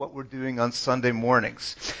what we're doing on Sunday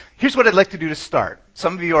mornings. Here's what I'd like to do to start.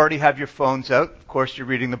 Some of you already have your phones out. Of course, you're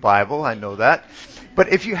reading the Bible. I know that.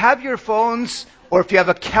 But if you have your phones or if you have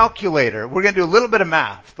a calculator, we're going to do a little bit of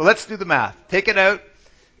math. But let's do the math. Take it out.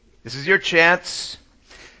 This is your chance.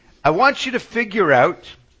 I want you to figure out,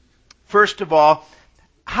 first of all,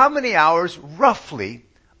 how many hours roughly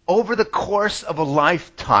over the course of a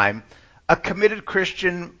lifetime a committed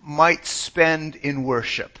Christian might spend in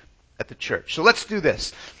worship at the church. So let's do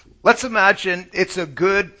this. Let's imagine it's a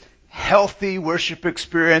good, healthy worship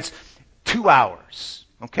experience, 2 hours.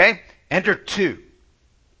 Okay? Enter 2.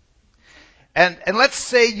 And let's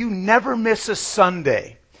say you never miss a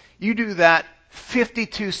Sunday. You do that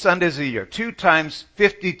 52 Sundays a year. 2 times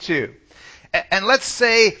 52. And let's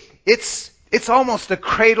say it's almost a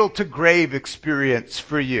cradle to grave experience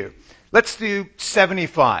for you. Let's do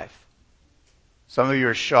 75. Some of you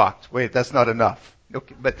are shocked. Wait, that's not enough.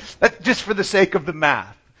 Okay, but just for the sake of the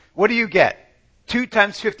math. What do you get? 2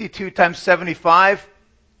 times 52 times 75?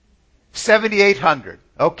 7,800.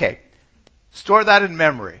 Okay. Store that in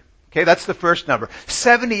memory. Okay, that's the first number.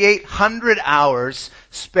 7,800 hours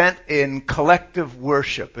spent in collective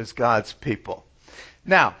worship as God's people.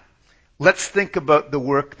 Now, let's think about the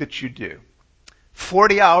work that you do.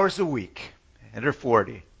 40 hours a week. Enter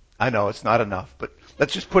 40. I know it's not enough, but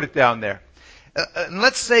let's just put it down there. And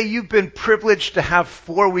let's say you've been privileged to have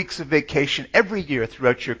 4 weeks of vacation every year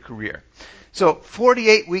throughout your career. So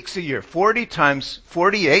 48 weeks a year. 40 times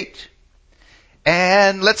 48.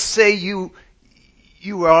 And let's say you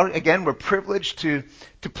were privileged to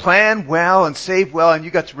plan well and save well, and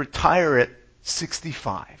you got to retire at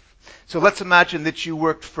 65. So let's imagine that you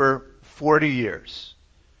worked for 40 years.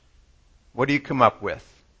 What do you come up with?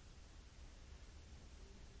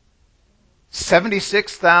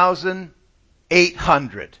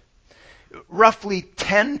 76,800. Roughly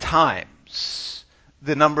 10 times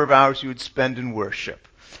the number of hours you would spend in worship.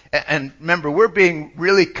 And remember, we're being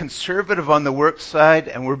really conservative on the work side,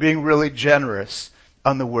 and we're being really generous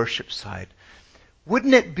on the worship side.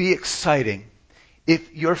 Wouldn't it be exciting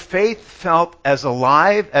if your faith felt as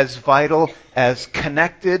alive, as vital, as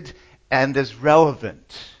connected, and as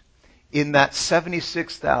relevant in that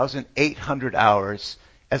 76,800 hours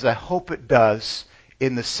as I hope it does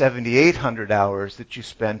in the 7,800 hours that you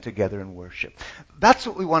spend together in worship? That's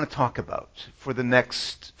what we want to talk about for the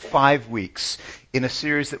next 5 weeks in a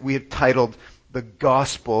series that we have titled The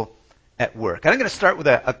Gospel at Work. And I'm going to start with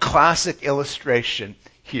a classic illustration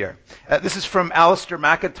here. This is from Alistair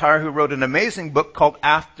McIntyre, who wrote an amazing book called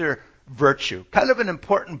After Virtue. Kind of an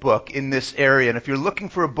important book in this area, and if you're looking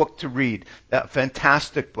for a book to read, a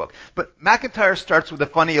fantastic book. But McIntyre starts with a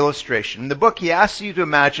funny illustration. In the book, he asks you to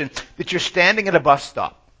imagine that you're standing at a bus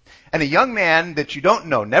stop, and a young man that you don't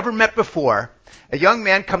know, never met before, a young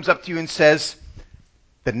man comes up to you and says,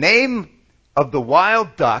 "The name of the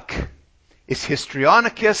wild duck is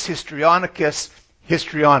Histrionicus, Histrionicus,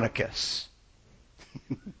 Histrionicus."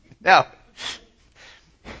 Now,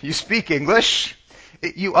 you speak English,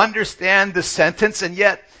 you understand the sentence, and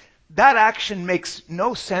yet that action makes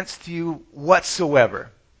no sense to you whatsoever.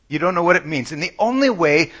 You don't know what it means. And the only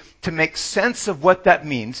way to make sense of what that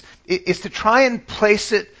means is to try and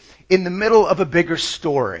place it in the middle of a bigger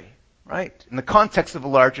story, right? In the context of a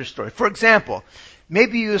larger story. For example,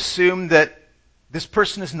 maybe you assume that this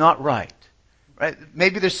person is not right. Right?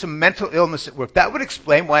 Maybe there's some mental illness at work. That would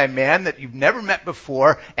explain why a man that you've never met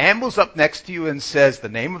before ambles up next to you and says, "The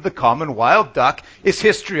name of the common wild duck is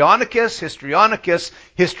Histrionicus, Histrionicus,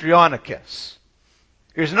 Histrionicus."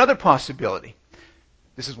 Here's another possibility.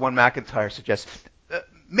 This is one McIntyre suggests.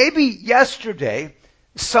 Maybe yesterday,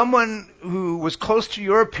 someone who was close to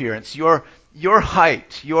your appearance, your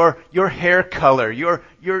height, your hair color, your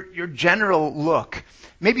general look,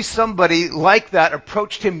 maybe somebody like that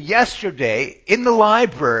approached him yesterday in the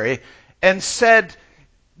library and said,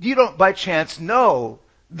 "You don't by chance know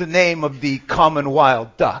the name of the common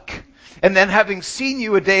wild duck." And then having seen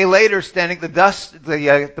you a day later standing at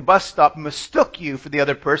the bus stop, mistook you for the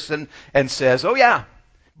other person and says, "Oh yeah,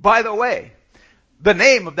 by the way, the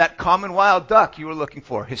name of that common wild duck you were looking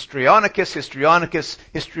for, Histrionicus, Histrionicus,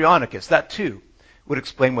 Histrionicus." That too would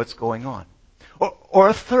explain what's going on. Or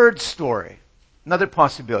a third story. Another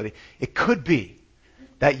possibility. It could be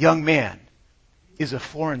that young man is a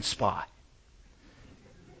foreign spy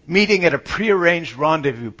meeting at a prearranged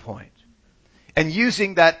rendezvous point and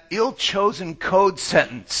using that ill-chosen code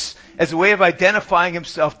sentence as a way of identifying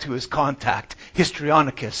himself to his contact.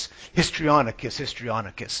 Histrionicus, Histrionicus,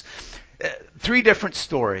 Histrionicus. 3 different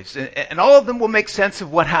stories, and all of them will make sense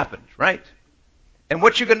of what happened, right? And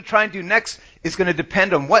what you're going to try and do next is going to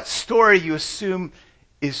depend on what story you assume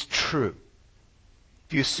is true.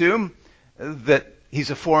 If you assume that he's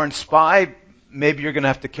a foreign spy, maybe you're going to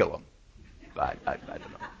have to kill him. I don't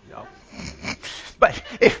know. No. But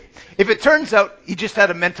if it turns out he just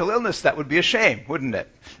had a mental illness, that would be a shame, wouldn't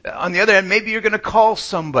it? On the other hand, maybe you're going to call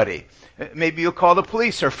somebody. Maybe you'll call the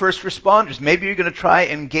police or first responders. Maybe you're going to try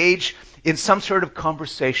and engage in some sort of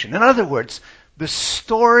conversation. In other words, the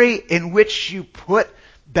story in which you put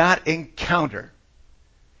that encounter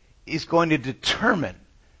is going to determine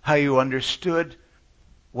how you understood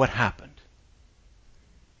what happened.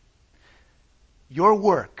 Your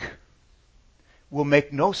work will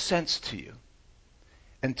make no sense to you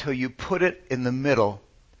until you put it in the middle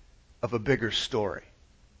of a bigger story.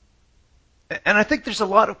 And I think there's a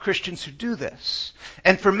lot of Christians who do this.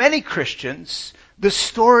 And for many Christians, the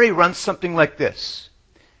story runs something like this.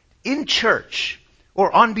 In church, or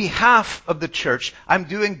on behalf of the church, I'm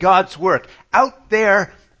doing God's work. Out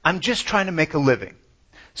there, I'm just trying to make a living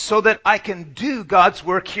so that I can do God's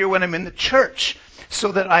work here when I'm in the church,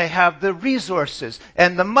 so that I have the resources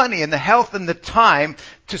and the money and the health and the time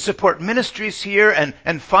to support ministries here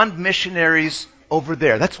and fund missionaries over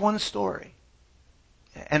there. That's one story.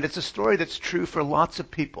 And it's a story that's true for lots of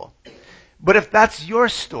people. But if that's your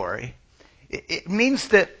story, it means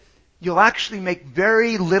that you'll actually make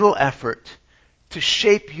very little effort to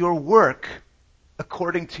shape your work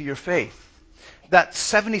according to your faith. That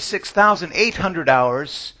 76,800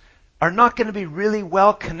 hours are not going to be really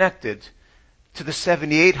well connected to the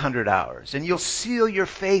 7,800 hours. And you'll seal your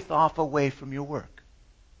faith off away from your work.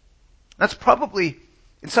 That's probably,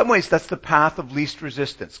 in some ways, that's the path of least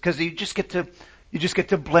resistance. Because you just get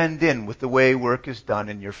to blend in with the way work is done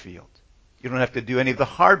in your field. You don't have to do any of the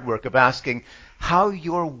hard work of asking how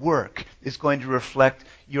your work is going to reflect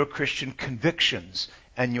your Christian convictions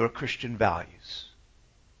and your Christian values.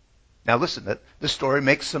 Now listen, the story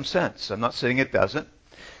makes some sense. I'm not saying it doesn't.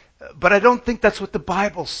 But I don't think that's what the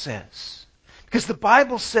Bible says. Because the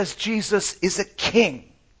Bible says Jesus is a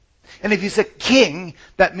king. And if he's a king,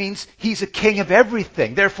 that means he's a king of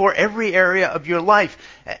everything. Therefore, every area of your life.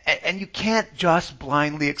 And you can't just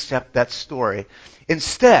blindly accept that story.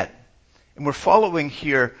 Instead, and we're following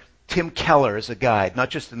here Tim Keller as a guide, not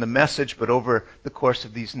just in the message, but over the course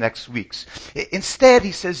of these next weeks. Instead,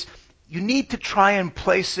 he says, you need to try and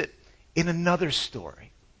place it in another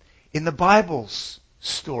story, in the Bible's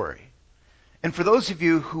story. And for those of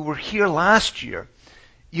you who were here last year,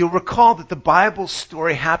 you'll recall that the Bible's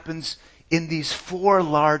story happens in these four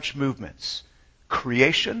large movements: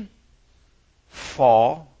 creation,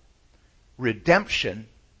 fall, redemption,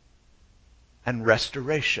 and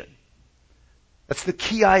restoration. That's the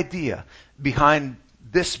key idea behind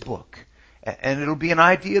this book. And it'll be an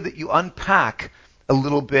idea that you unpack a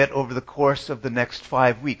little bit over the course of the next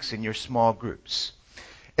 5 weeks in your small groups.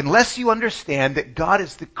 Unless you understand that God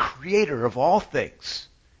is the creator of all things,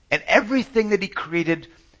 and everything that he created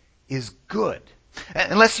is good.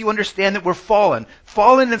 Unless you understand that we're fallen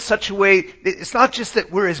in such a way, it's not just that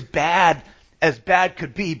we're as bad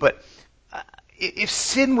could be, but if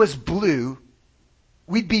sin was blue,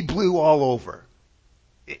 we'd be blue all over.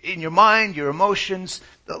 In your mind, your emotions,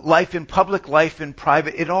 life in public, life in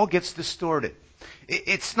private, it all gets distorted.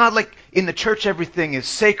 It's not like in the church everything is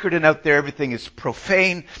sacred and out there everything is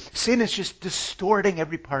profane. Sin is just distorting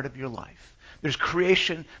every part of your life. There's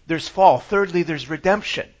creation, there's fall. Thirdly, there's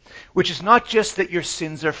redemption, which is not just that your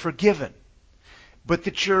sins are forgiven, but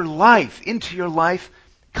that into your life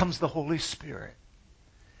comes the Holy Spirit.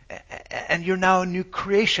 And you're now a new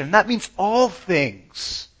creation. That means all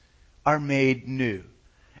things are made new.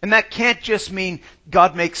 And that can't just mean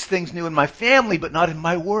God makes things new in my family, but not in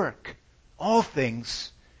my work. All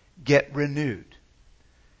things get renewed.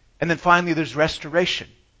 And then finally, there's restoration,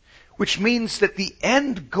 which means that the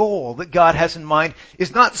end goal that God has in mind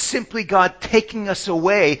is not simply God taking us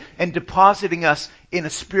away and depositing us in a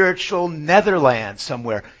spiritual netherland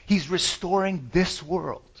somewhere. He's restoring this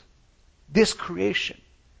world, this creation.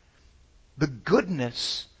 The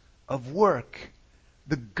goodness of work,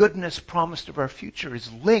 the goodness promised of our future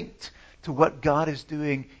is linked to what God is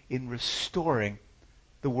doing in restoring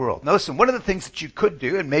the world. Now listen, one of the things that you could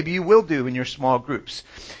do, and maybe you will do in your small groups,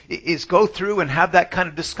 is go through and have that kind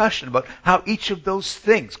of discussion about how each of those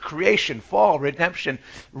things, creation, fall, redemption,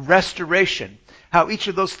 restoration, how each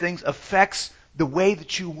of those things affects the way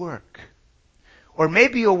that you work. Or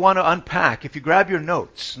maybe you'll want to unpack, if you grab your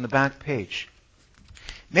notes on the back page,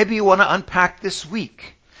 maybe you want to unpack this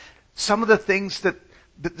week some of the things that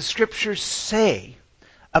the scriptures say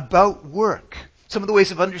about work, some of the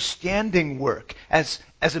ways of understanding work as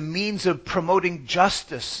a means of promoting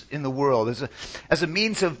justice in the world, as a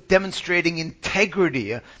means of demonstrating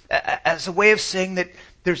integrity, as a way of saying that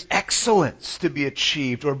There's excellence to be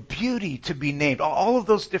achieved or beauty to be named. All of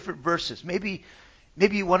those different verses. Maybe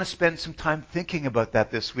you want to spend some time thinking about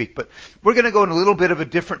that this week, but we're going to go in a little bit of a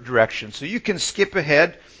different direction. So you can skip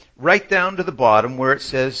ahead right down to the bottom where it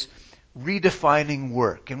says redefining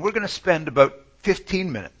work. And we're going to spend about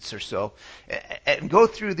 15 minutes or so and go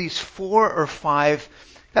through these 4 or 5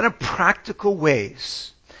 kind of practical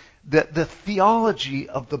ways that the theology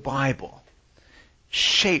of the Bible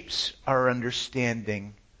shapes our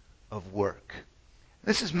understanding of work.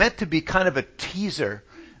 This is meant to be kind of a teaser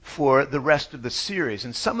for the rest of the series.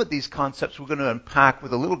 And some of these concepts we're going to unpack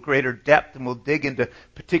with a little greater depth, and we'll dig into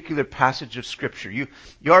particular passage of Scripture. You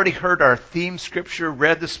already heard our theme Scripture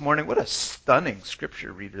read this morning. What a stunning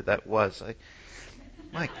Scripture reader that was.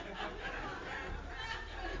 My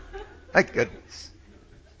goodness.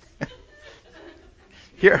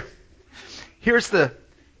 Here's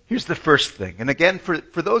the first thing. And again,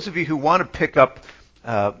 for those of you who want to pick up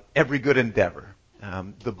Every Good Endeavor,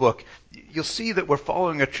 the book, you'll see that we're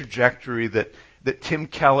following a trajectory that Tim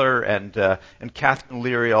Keller and Catherine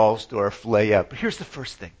Leary Alsdorf lay out. But here's the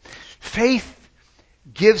first thing. Faith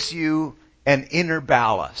gives you an inner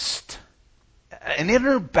ballast. An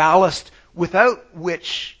inner ballast without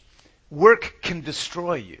which work can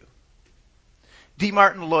destroy you. D.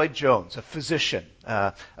 Martin Lloyd-Jones, a physician,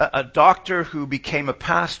 a doctor who became a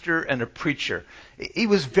pastor and a preacher. He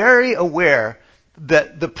was very aware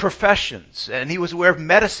that the professions, and he was aware of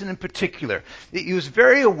medicine in particular, he was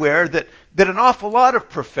very aware that an awful lot of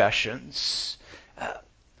professions,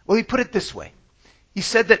 well, he put it this way. He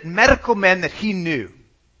said that medical men that he knew,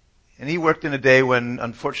 and he worked in a day when,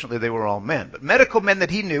 unfortunately, they were all men, but medical men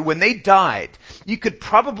that he knew, when they died, you could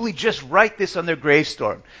probably just write this on their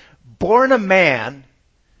gravestone. Born a man,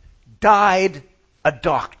 died a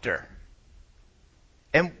doctor.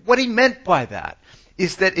 And what he meant by that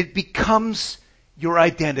is that it becomes your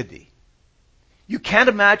identity. You can't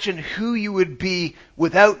imagine who you would be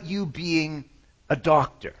without you being a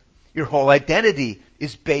doctor. Your whole identity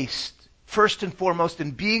is based, first and foremost,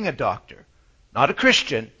 in being a doctor, not a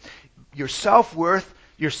Christian. Your self-worth,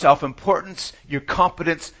 your self-importance, your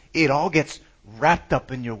competence, it all gets wrapped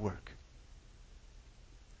up in your work.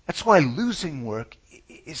 That's why losing work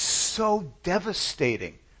is so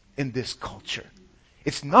devastating in this culture.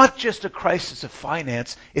 It's not just a crisis of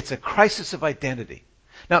finance, it's a crisis of identity.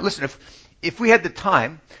 Now listen, if we had the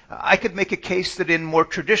time, I could make a case that in more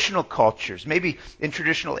traditional cultures, maybe in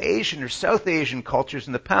traditional Asian or South Asian cultures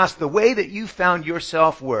in the past, the way that you found your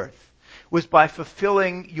self-worth was by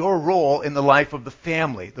fulfilling your role in the life of the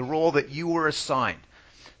family, the role that you were assigned.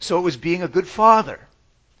 So it was being a good father,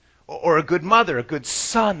 or a good mother, a good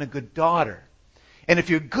son, a good daughter. And if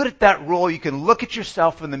you're good at that role, you can look at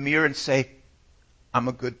yourself in the mirror and say, I'm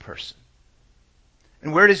a good person.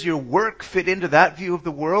 And where does your work fit into that view of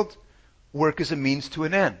the world? Work is a means to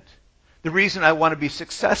an end. The reason I want to be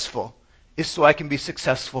successful is so I can be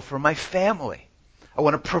successful for my family. I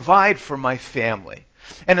want to provide for my family.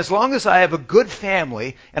 And as long as I have a good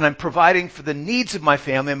family and I'm providing for the needs of my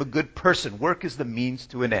family, I'm a good person. Work is the means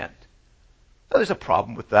to an end. Now, there's a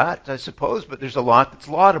problem with that, I suppose, but there's a lot that's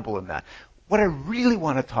laudable in that. What I really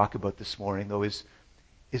want to talk about this morning, though, is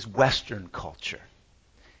Western culture.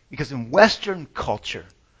 Because in Western culture,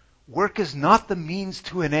 work is not the means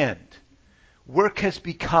to an end. Work has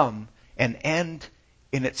become an end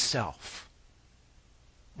in itself.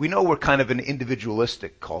 We know we're kind of an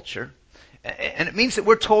individualistic culture. And it means that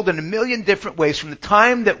we're told in a million different ways from the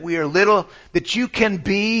time that we are little that you can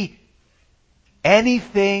be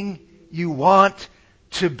anything you want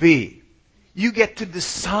to be. You get to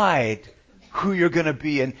decide who you're going to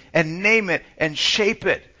be and name it and shape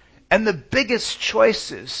it. And the biggest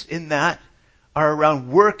choices in that are around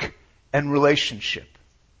work and relationship.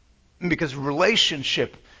 Because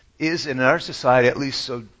relationship is, in our society at least,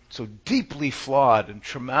 so deeply flawed and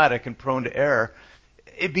traumatic and prone to error,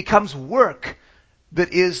 it becomes work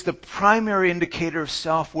that is the primary indicator of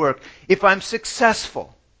self-worth. If I'm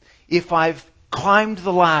successful, if I've climbed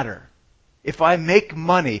the ladder, if I make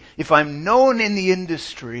money, if I'm known in the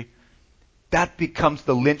industry, that becomes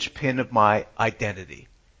the linchpin of my identity.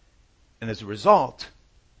 And as a result,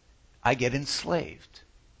 I get enslaved.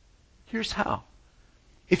 Here's how.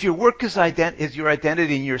 If your work is your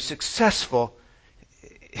identity and you're successful,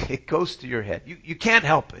 it goes to your head. You can't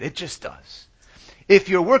help it. It just does. If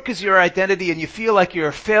your work is your identity and you feel like you're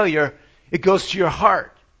a failure, it goes to your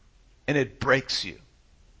heart and it breaks you.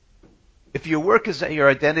 If your work is your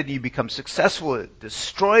identity, you become successful, it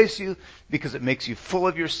destroys you because it makes you full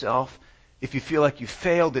of yourself. If you feel like you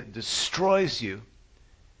failed, it destroys you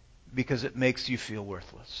because it makes you feel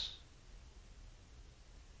worthless.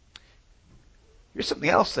 Here's something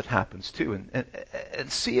else that happens too,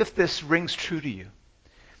 and see if this rings true to you.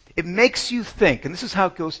 It makes you think, and this is how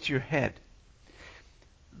it goes to your head,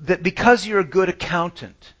 that because you're a good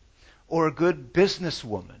accountant or a good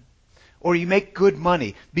businesswoman or you make good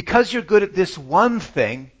money, because you're good at this one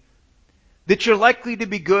thing, that you're likely to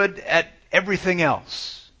be good at everything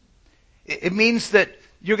else. It means that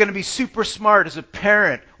you're going to be super smart as a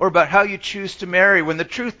parent or about how you choose to marry, when the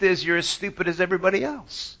truth is you're as stupid as everybody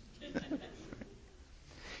else.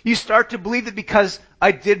 You start to believe that because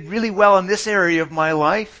I did really well in this area of my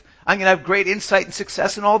life, I'm going to have great insight and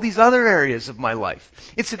success in all these other areas of my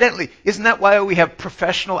life. Incidentally, isn't that why we have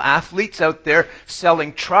professional athletes out there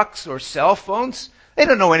selling trucks or cell phones? They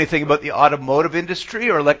don't know anything about the automotive industry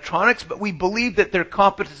or electronics, but we believe that their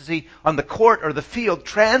competency on the court or the field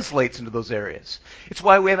translates into those areas. It's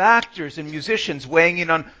why we have actors and musicians weighing in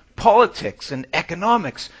on politics and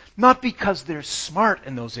economics, not because they're smart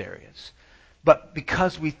in those areas, but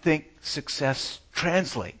because we think success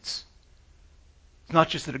translates. It's not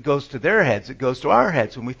just that it goes to their heads, it goes to our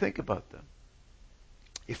heads when we think about them.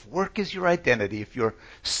 If work is your identity, if your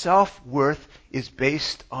self-worth is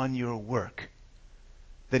based on your work,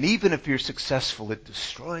 then even if you're successful, it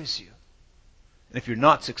destroys you. And if you're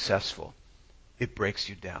not successful, it breaks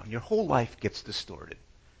you down. Your whole life gets distorted.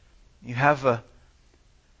 You have a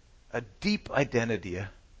deep identity,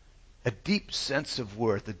 a deep sense of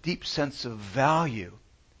worth, a deep sense of value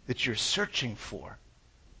that you're searching for.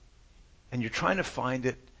 And you're trying to find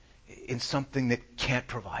it in something that can't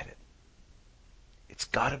provide it. It's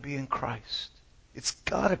got to be in Christ. It's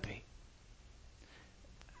got to be.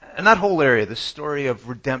 And that whole area, the story of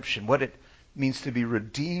redemption, what it means to be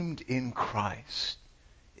redeemed in Christ,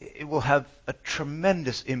 it will have a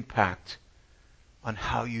tremendous impact on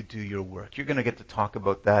how you do your work. You're going to get to talk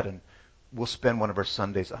about that, and we'll spend one of our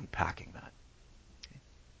Sundays unpacking that.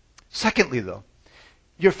 Secondly, though,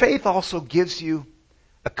 your faith also gives you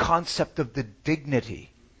a concept of the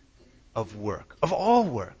dignity of work, of all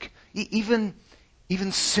work, even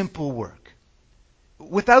simple work.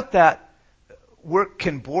 Without that, work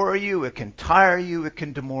can bore you, it can tire you, it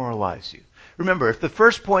can demoralize you. Remember, if the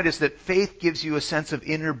first point is that faith gives you a sense of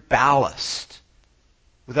inner ballast,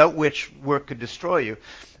 without which work could destroy you,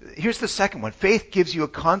 here's the second one. Faith gives you a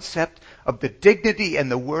concept of the dignity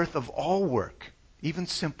and the worth of all work, even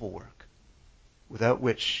simple work, without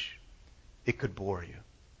which it could bore you.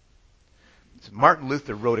 So Martin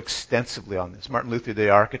Luther wrote extensively on this. Martin Luther,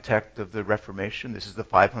 the architect of the Reformation. This is the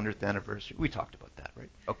 500th anniversary. We talked about that,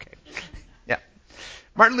 right? Okay. Yeah.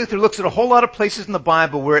 Martin Luther looks at a whole lot of places in the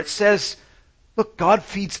Bible where it says, look, God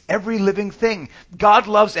feeds every living thing. God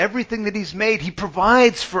loves everything that He's made. He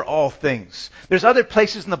provides for all things. There's other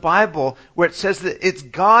places in the Bible where it says that it's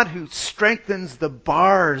God who strengthens the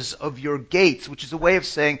bars of your gates, which is a way of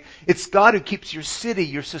saying it's God who keeps your city,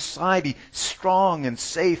 your society strong and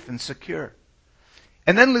safe and secure.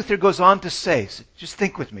 And then Luther goes on to say, so just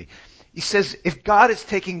think with me. He says, if God is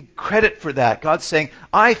taking credit for that, God's saying,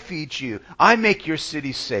 I feed you, I make your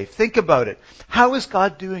city safe. Think about it. How is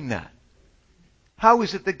God doing that? How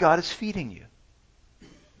is it that God is feeding you?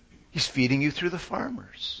 He's feeding you through the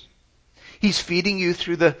farmers. He's feeding you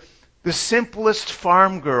through the simplest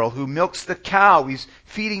farm girl who milks the cow. He's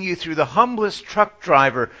feeding you through the humblest truck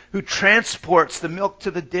driver who transports the milk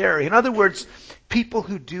to the dairy. In other words, people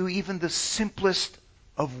who do even the simplest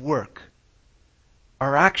of work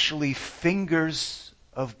are actually fingers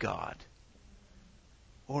of God.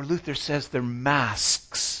 Or Luther says they're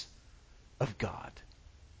masks of God.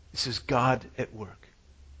 This is God at work.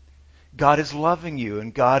 God is loving you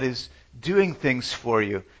and God is doing things for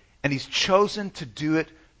you. And He's chosen to do it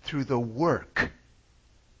through the work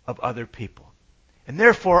of other people. And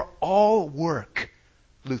therefore, all work,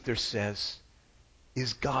 Luther says,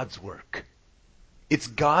 is God's work. It's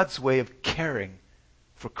God's way of caring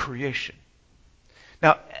for creation.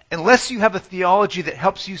 Now, unless you have a theology that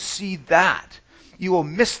helps you see that, you will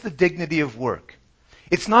miss the dignity of work.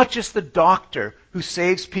 It's not just the doctor who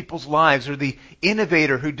saves people's lives or the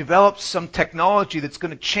innovator who develops some technology that's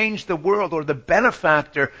going to change the world or the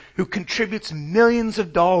benefactor who contributes millions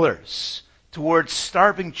of dollars towards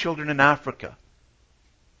starving children in Africa.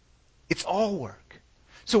 It's all work.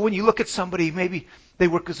 So when you look at somebody, maybe they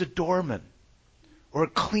work as a doorman or a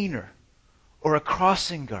cleaner or a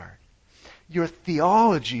crossing guard, your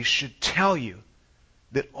theology should tell you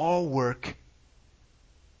that all work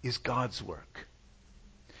is God's work.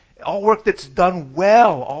 All work that's done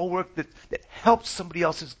well, all work that helps somebody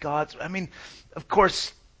else is God's. I mean, of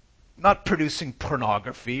course, not producing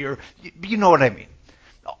pornography or, you know what I mean.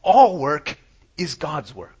 All work is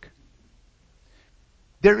God's work.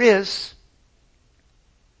 There is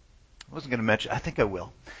I wasn't going to mention, I think I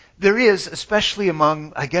will. There is, especially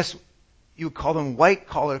among, I guess you would call them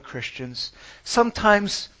white-collar Christians,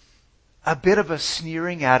 sometimes a bit of a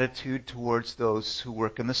sneering attitude towards those who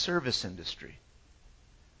work in the service industry.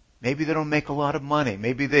 Maybe they don't make a lot of money.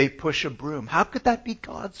 Maybe they push a broom. How could that be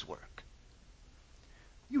God's work?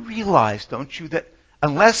 You realize, don't you, that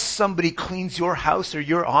unless somebody cleans your house or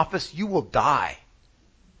your office, you will die.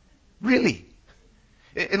 Really.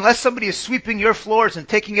 Unless somebody is sweeping your floors and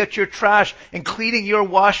taking out your trash and cleaning your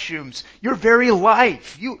washrooms, your very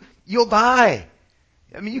life, you'll die.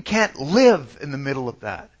 I mean, you can't live in the middle of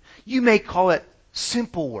that. You may call it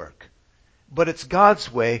simple work, but it's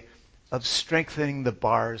God's way of strengthening the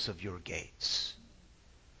bars of your gates.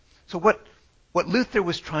 So what Luther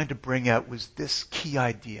was trying to bring out was this key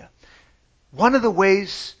idea. One of the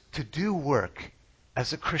ways to do work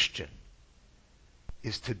as a Christian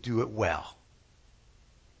is to do it well.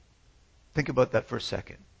 Think about that for a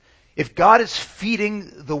second. If God is feeding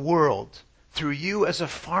the world through you as a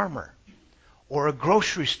farmer, or a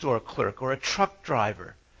grocery store clerk, or a truck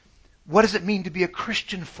driver, what does it mean to be a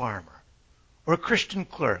Christian farmer or a Christian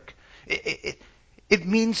clerk? It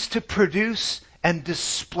means to produce and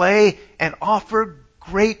display and offer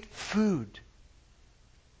great food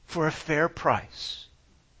for a fair price.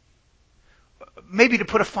 Maybe to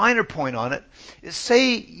put a finer point on it,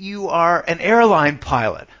 say you are an airline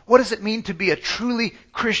pilot. What does it mean to be a truly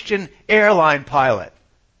Christian airline pilot?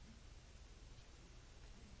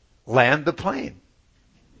 Land the plane.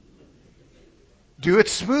 Do it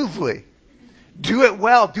smoothly. Do it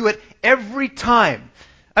well. Do it every time.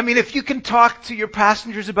 I mean, if you can talk to your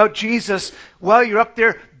passengers about Jesus while you're up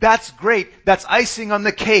there, that's great. That's icing on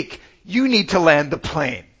the cake. You need to land the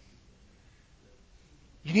plane.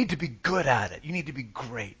 You need to be good at it. You need to be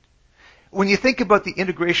great. When you think about the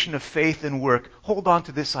integration of faith and work, hold on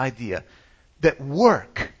to this idea that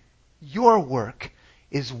work, your work,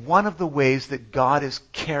 is one of the ways that God is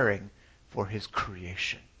caring for His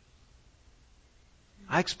creation.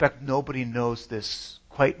 I expect nobody knows this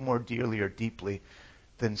quite more dearly or deeply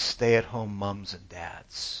than stay-at-home mums and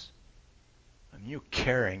dads. I mean,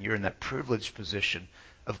 you're in that privileged position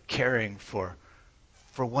of caring for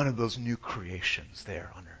one of those new creations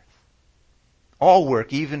there on earth. All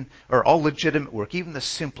work, all legitimate work, even the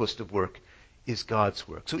simplest of work, is God's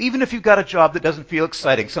work. So even if you've got a job that doesn't feel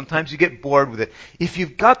exciting, sometimes you get bored with it. If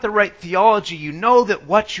you've got the right theology, you know that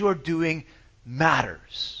what you're doing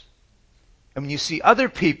matters. And when you see other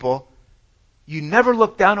people, you never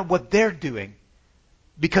look down at what they're doing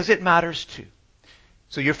because it matters too.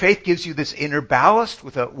 So your faith gives you this inner ballast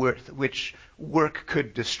without which work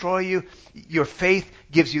could destroy you. Your faith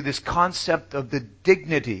gives you this concept of the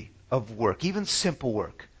dignity of work, even simple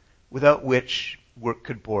work, without which work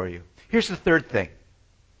could bore you. Here's the third thing.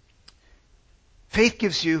 Faith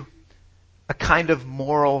gives you a kind of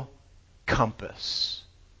moral compass,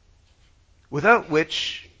 without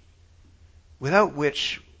which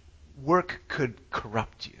work could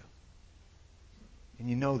corrupt you. And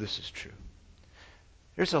you know this is true.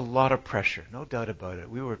 There's a lot of pressure, no doubt about it.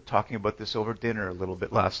 We were talking about this over dinner a little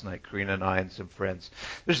bit last night, Karina and I and some friends.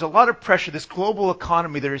 There's a lot of pressure, this global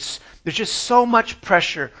economy, there's just so much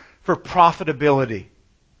pressure for profitability.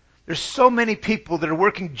 There's so many people that are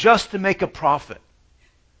working just to make a profit.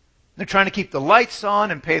 They're trying to keep the lights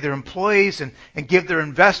on and pay their employees and give their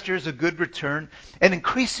investors a good return. And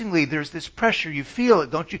increasingly there's this pressure, you feel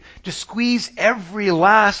it, don't you, to squeeze every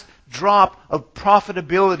last drop of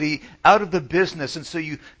profitability out of the business. And so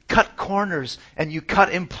you cut corners and you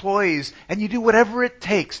cut employees and you do whatever it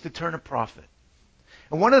takes to turn a profit.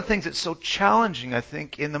 And one of the things that's so challenging, I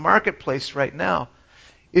think, in the marketplace right now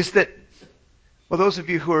is that, well, those of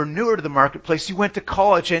you who are newer to the marketplace, you went to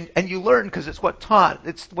college and you learned, because it's what's taught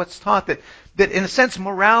that in a sense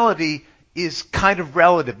morality is kind of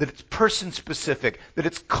relative, that it's person specific, that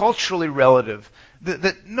it's culturally relative,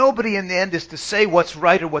 that nobody in the end is to say what's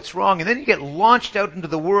right or what's wrong. And then you get launched out into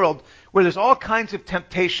the world where there's all kinds of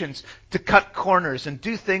temptations to cut corners and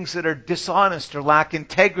do things that are dishonest or lack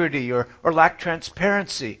integrity or lack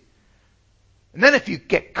transparency. And then if you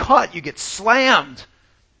get caught, you get slammed.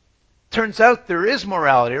 Turns out there is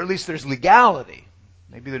morality, or at least there's legality.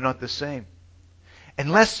 Maybe they're not the same.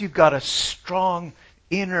 Unless you've got a strong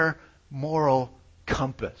inner moral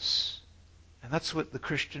compass. And that's what the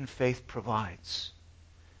Christian faith provides.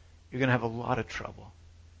 You're going to have a lot of trouble.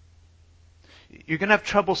 You're going to have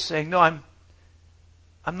trouble saying, no, I'm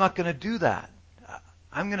not going to do that.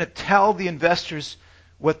 I'm going to tell the investors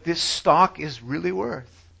what this stock is really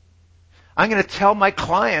worth. I'm going to tell my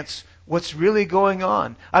clients what's really going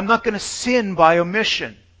on. I'm not going to sin by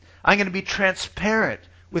omission. I'm going to be transparent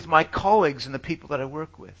with my colleagues and the people that I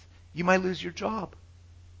work with. you might lose your job.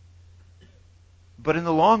 But in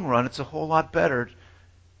the long run, it's a whole lot better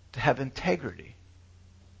to have integrity.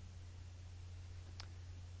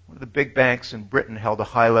 One of the big banks in Britain held a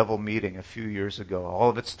high-level meeting a few years ago, all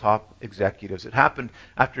of its top executives. It happened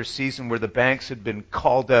after a season where the banks had been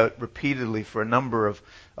called out repeatedly for a number of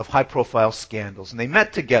high-profile scandals. And they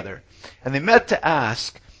met together, and they met to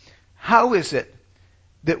ask, how is it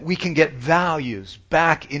that we can get values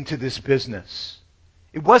back into this business?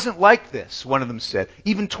 It wasn't like this, one of them said,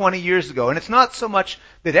 even 20 years ago. And it's not so much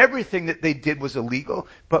that everything that they did was illegal,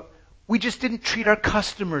 but we just didn't treat our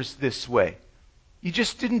customers this way. You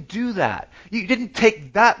just didn't do that. You didn't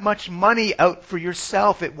take that much money out for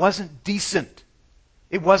yourself. It wasn't decent.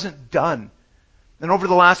 It wasn't done. And over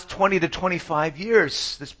the last 20 to 25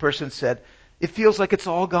 years, this person said, it feels like it's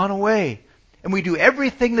all gone away. And we do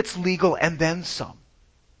everything that's legal and then some.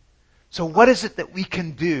 So what is it that we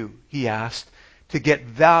can do, he asked, to get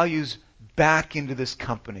values back into this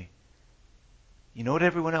company? You know what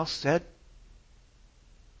everyone else said?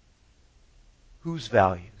 Whose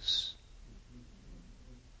values?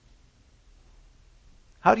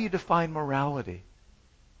 How do you define morality?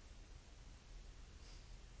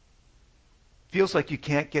 Feels like you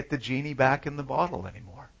can't get the genie back in the bottle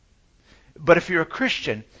anymore. But if you're a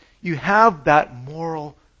Christian, you have that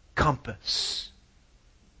moral compass.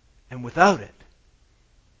 And without it,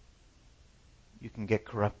 you can get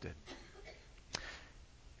corrupted.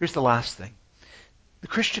 Here's the last thing. The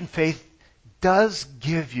Christian faith does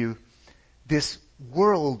give you this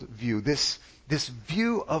world view, this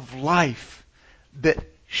view of life that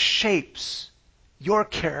shapes your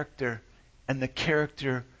character and the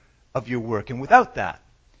character of your work. And without that,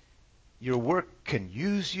 your work can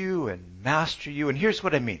use you and master you. And here's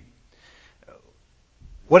what I mean.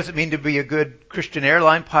 What does it mean to be a good Christian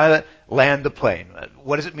airline pilot? Land the plane.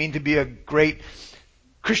 What does it mean to be a great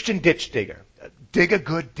Christian ditch digger? Dig a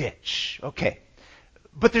good ditch. Okay.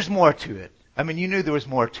 But there's more to it. I mean, you knew there was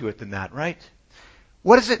more to it than that, right?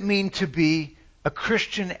 What does it mean to be a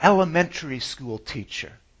Christian elementary school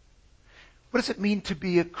teacher? What does it mean to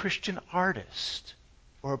be a Christian artist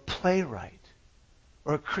or a playwright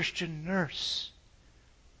or a Christian nurse?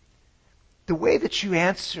 The way that you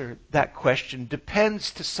answer that question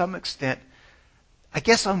depends to some extent, I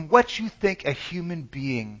guess, on what you think a human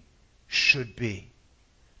being should be.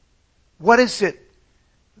 What is it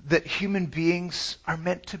that human beings are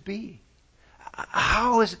meant to be?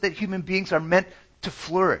 How is it that human beings are meant to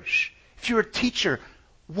flourish? If you're a teacher,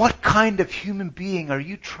 what kind of human being are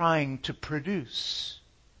you trying to produce?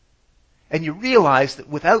 And you realize that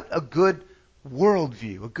without a good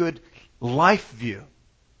worldview, a good life view,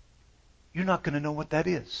 you're not going to know what that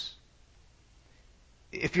is.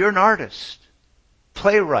 If you're an artist,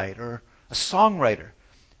 playwright, or a songwriter,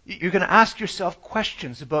 you're going to ask yourself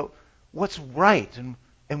questions about what's right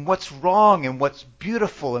and what's wrong and what's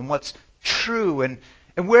beautiful and what's true and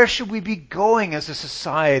where should we be going as a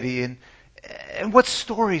society and what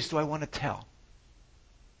stories do I want to tell?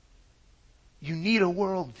 You need a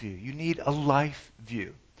worldview. You need a life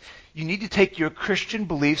view. You need to take your Christian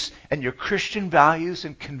beliefs and your Christian values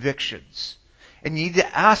and convictions, and you need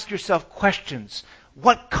to ask yourself questions.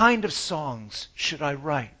 What kind of songs should I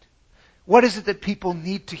write? What is it that people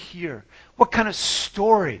need to hear? What kind of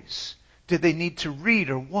stories do they need to read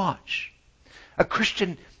or watch? A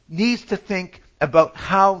Christian needs to think about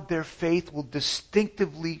how their faith will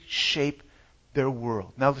distinctively shape their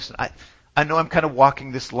world. Now listen, I know I'm kind of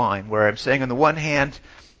walking this line where I'm saying on the one hand,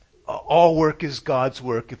 all work is God's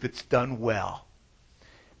work if it's done well.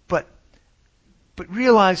 But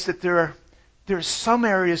realize that there are some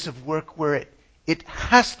areas of work where it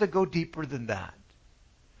has to go deeper than that.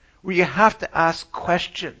 Where you have to ask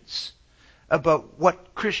questions about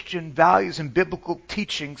what Christian values and biblical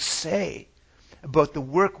teachings say about the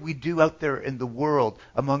work we do out there in the world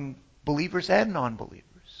among believers and non-believers.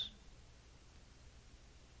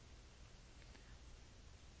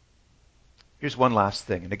 Here's one last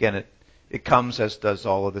thing, and again, it comes, as does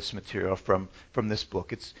all of this material, from this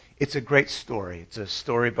book. It's a great story. It's a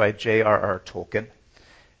story by J.R.R. Tolkien.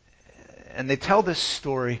 And they tell this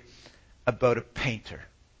story about a painter.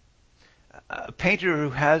 A painter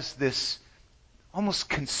who has this almost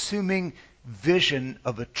consuming vision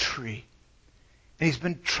of a tree. And he's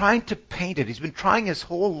been trying to paint it. He's been trying his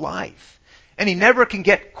whole life. And he never can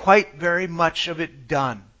get quite very much of it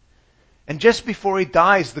done. And just before he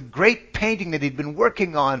dies, the great painting that he'd been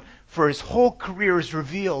working on for his whole career is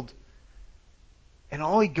revealed. And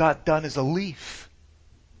all he got done is a leaf.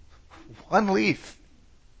 One leaf.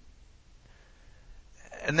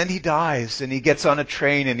 And then he dies, and he gets on a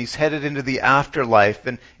train, and he's headed into the afterlife.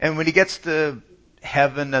 And when he gets to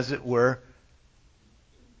heaven, as it were,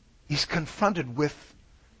 he's confronted with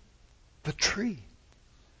the tree.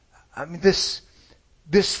 I mean, this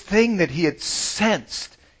thing that he had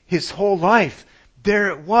sensed his whole life, there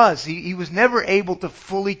it was. He was never able to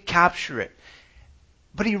fully capture it.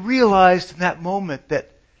 But he realized in that moment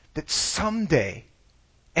that someday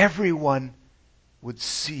everyone would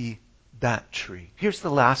see that tree. Here's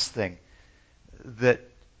the last thing that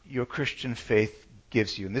your Christian faith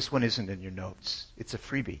gives you. And this one isn't in your notes. It's a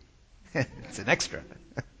freebie. It's an extra.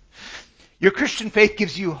 Your Christian faith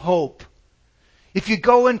gives you hope. If you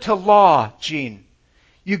go into law, Gene,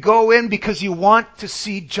 you go in because you want to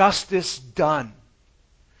see justice done.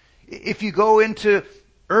 If you go into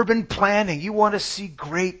urban planning, you want to see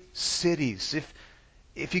great cities.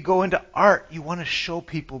 If you go into art, you want to show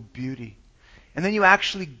people beauty. And then you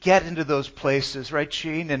actually get into those places, right,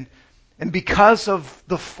 Gene? And because of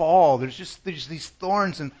the fall, there's these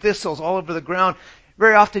thorns and thistles all over the ground.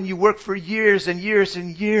 Very often you work for years and years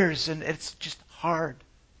and years, and it's just hard.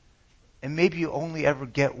 And maybe you only ever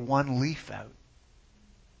get one leaf out.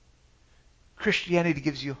 Christianity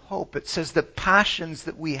gives you hope. It says the passions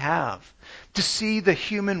that we have to see the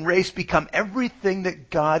human race become everything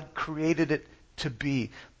that God created it to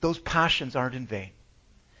be, those passions aren't in vain.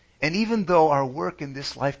 And even though our work in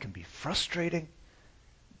this life can be frustrating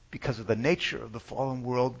because of the nature of the fallen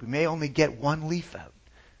world, we may only get one leaf out.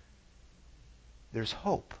 There's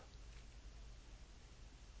hope.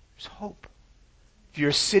 There's hope. If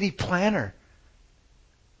you're a city planner,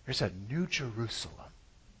 there's a new Jerusalem.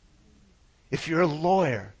 If you're a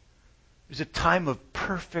lawyer, there's a time of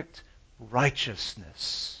perfect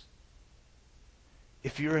righteousness.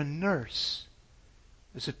 If you're a nurse,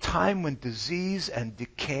 there's a time when disease and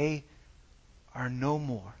decay are no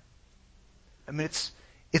more. I mean,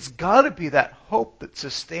 it's got to be that hope that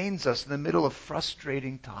sustains us in the middle of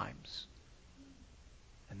frustrating times.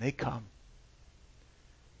 And they come.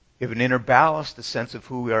 We have an inner ballast, a sense of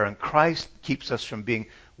who we are in Christ, keeps us from being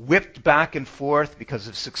whipped back and forth because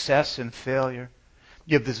of success and failure.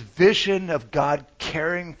 You have this vision of God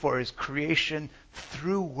caring for his creation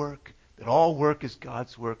through work, that all work is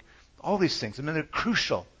God's work. All these things, I mean, they're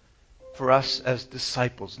crucial for us as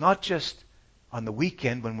disciples, not just on the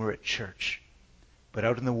weekend when we're at church, but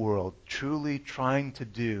out in the world, truly trying to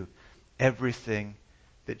do everything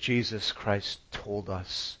that Jesus Christ told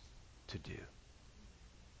us to do.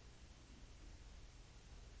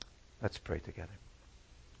 Let's pray together.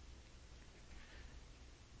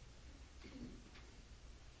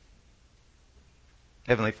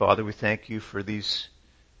 Heavenly Father, we thank you for these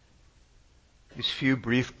few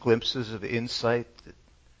brief glimpses of insight that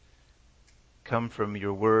come from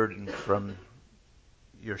your word and from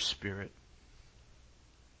your spirit.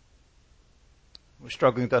 We're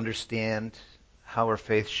struggling to understand how our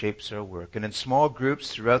faith shapes our work. And in small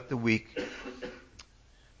groups throughout the week,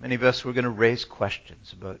 many of us were going to raise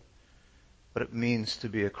questions about what it means to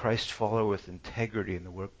be a Christ follower with integrity in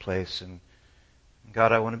the workplace. And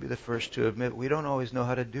God, I want to be the first to admit we don't always know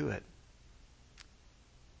how to do it.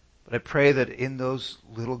 But I pray that in those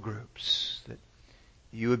little groups, that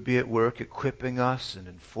you would be at work equipping us and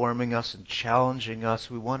informing us and challenging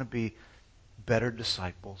us. We want to be better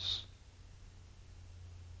disciples.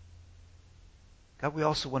 God, we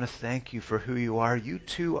also want to thank you for who you are. You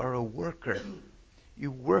too are a worker.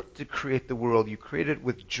 You worked to create the world. You created it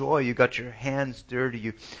with joy. You got your hands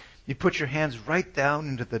dirty. You put your hands right down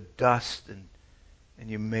into the dust and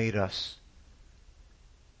you made us.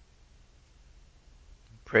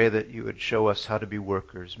 Pray that you would show us how to be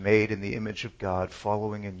workers, made in the image of God,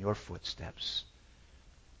 following in your footsteps.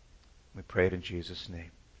 We pray it in Jesus'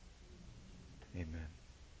 name. Amen.